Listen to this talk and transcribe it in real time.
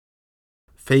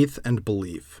Faith and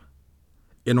belief.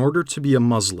 In order to be a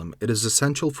Muslim, it is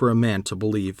essential for a man to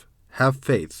believe, have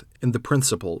faith in the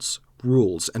principles,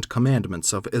 rules, and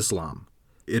commandments of Islam.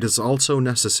 It is also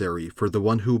necessary for the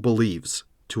one who believes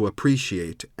to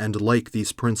appreciate and like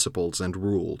these principles and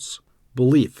rules.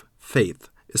 Belief, faith,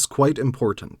 is quite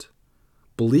important.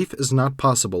 Belief is not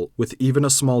possible with even a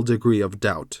small degree of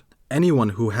doubt.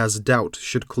 Anyone who has doubt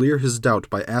should clear his doubt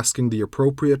by asking the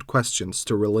appropriate questions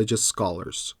to religious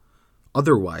scholars.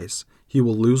 Otherwise, he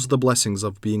will lose the blessings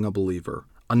of being a believer.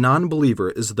 A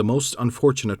non-believer is the most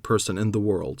unfortunate person in the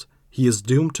world. He is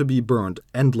doomed to be burned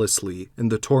endlessly in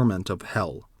the torment of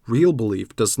hell. Real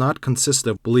belief does not consist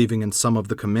of believing in some of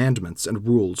the commandments and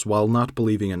rules while not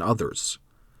believing in others.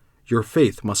 Your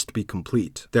faith must be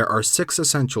complete. There are 6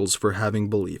 essentials for having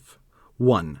belief.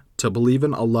 1. To believe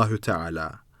in Allah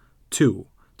Ta'ala. 2.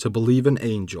 To believe in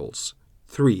angels.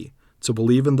 3. To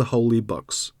believe in the holy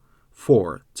books.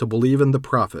 4. To believe in the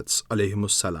prophets,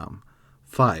 alayhimus salam.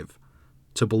 5.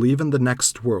 To believe in the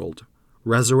next world,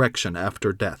 resurrection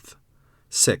after death.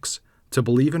 6. To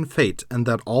believe in fate and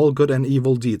that all good and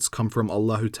evil deeds come from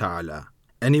Allah Ta'ala.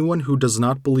 Anyone who does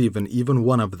not believe in even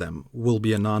one of them will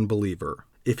be a non-believer.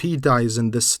 If he dies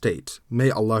in this state, may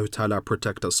Allah Ta'ala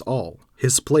protect us all.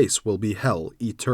 His place will be hell eternally.